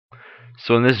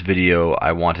So in this video,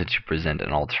 I wanted to present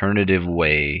an alternative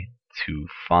way to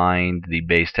find the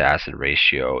base to acid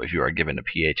ratio if you are given a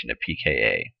pH and a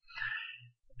pKa.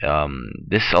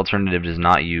 This alternative does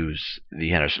not use the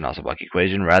Henderson Hasselbalch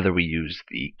equation, rather we use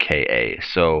the Ka.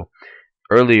 So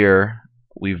earlier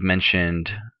we've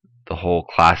mentioned the whole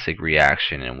classic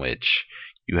reaction in which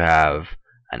you have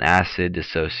an acid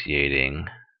dissociating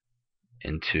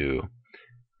into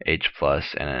H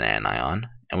plus and an anion,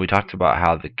 and we talked about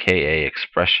how the Ka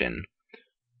expression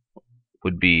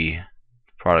would be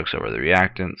products over the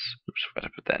reactants. Oops, got to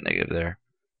put that negative there.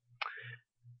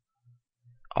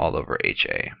 All over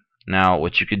Ha. Now,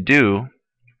 what you could do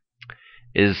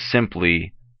is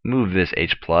simply move this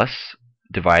H plus,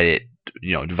 divide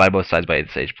both sides by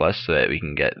this H plus, so that we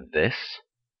can get this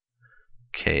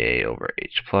Ka over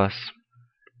H plus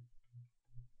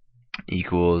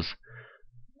equals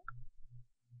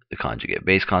the conjugate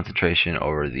base concentration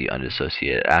over the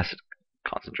undissociated acid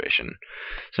concentration.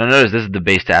 So now notice this is the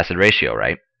base to acid ratio,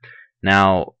 right?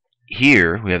 Now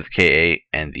here we have the Ka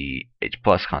and the H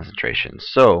plus concentration.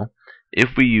 So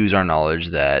if we use our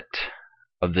knowledge that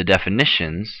of the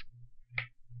definitions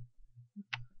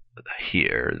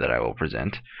here that I will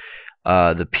present,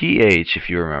 the pH, if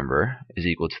you remember, is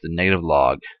equal to the negative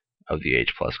log of the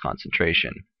H plus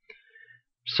concentration.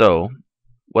 So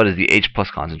what does the H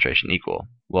plus concentration equal?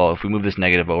 Well, if we move this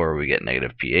negative over, we get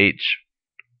negative pH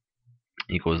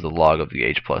equals the log of the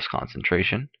H plus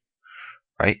concentration,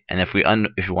 right? And if we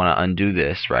want to undo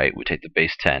this, right, we take the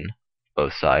base 10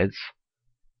 both sides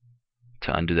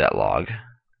to undo that log,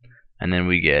 and then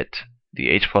we get the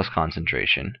H plus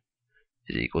concentration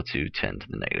is equal to 10 to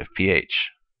the negative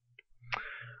pH.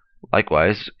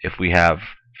 Likewise, if we have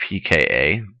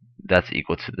pKa, that's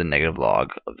equal to the negative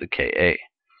log of the Ka.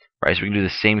 Right, so we can do the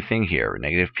same thing here.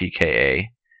 Negative pKa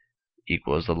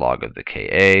equals the log of the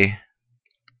Ka.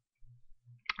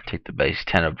 Take the base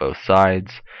 10 of both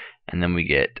sides, and then we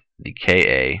get the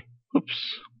Ka.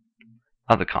 Oops,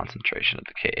 not the concentration of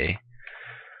the Ka.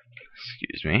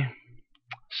 Excuse me.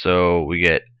 So we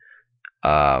get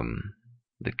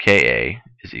the Ka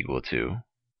is equal to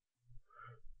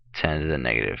 10 to the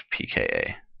negative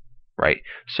pKa. Right.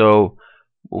 So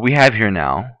what we have here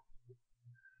now,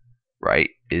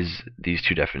 right, is these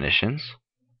two definitions,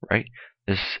 right?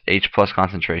 This H plus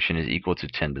concentration is equal to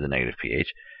 10 to the negative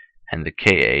pH, and the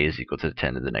Ka is equal to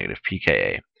 10 to the negative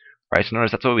pKa. Right, so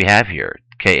notice that's what we have here,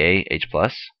 Ka, H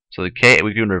plus. So the Ka,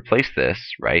 we can replace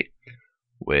this, right,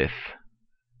 with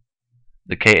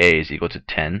the Ka is equal to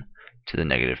 10 to the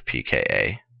negative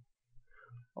pKa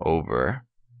over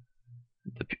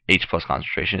the H plus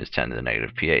concentration is 10 to the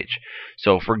negative pH.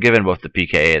 So if we're given both the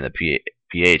pKa and the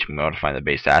pH, we want to find the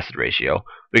base to acid ratio,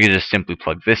 we can just simply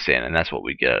plug this in, and that's what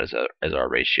we get as our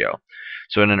ratio.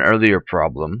 So in an earlier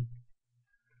problem,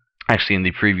 actually in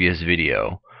the previous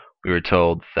video, we were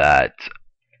told that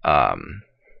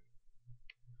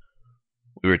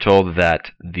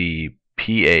the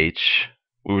pH,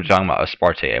 we were talking about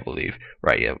aspartate, I believe,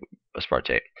 right? Yeah,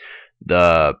 aspartate.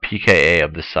 The pKa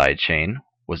of the side chain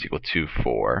was equal to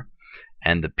 4,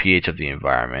 and the pH of the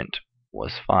environment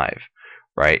was 5,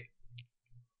 right?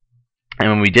 And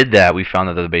when we did that, we found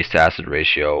that the base to acid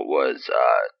ratio was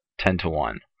 10 to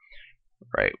 1,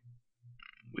 right?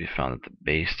 We found that the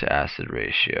base to acid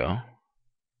ratio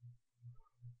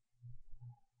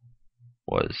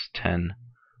was 10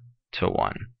 to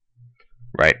 1,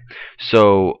 right?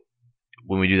 So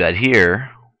when we do that here,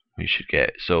 we should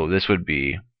get, so this would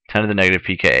be 10 to the negative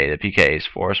pKa. The pKa is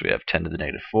 4, so we have 10 to the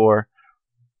negative 4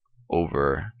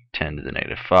 over 10 to the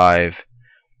negative 5.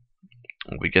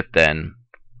 What we get then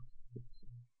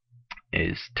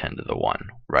is 10 to the 1,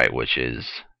 right, which is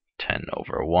 10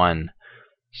 over 1.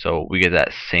 So we get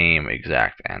that same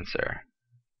exact answer.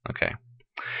 Okay,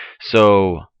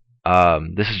 so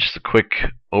this is just a quick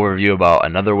overview about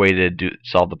another way to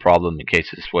solve the problem in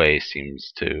case this way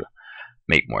seems to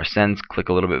make more sense, click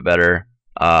a little bit better.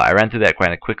 I ran through that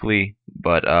kind of quickly,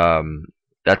 but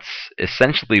that's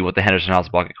essentially what the Henderson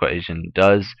Hasselbalch equation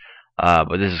does,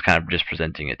 but this is kind of just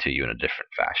presenting it to you in a different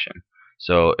fashion.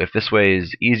 So if this way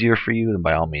is easier for you, then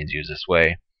by all means use this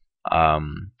way.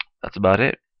 That's about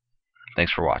it.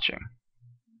 Thanks for watching.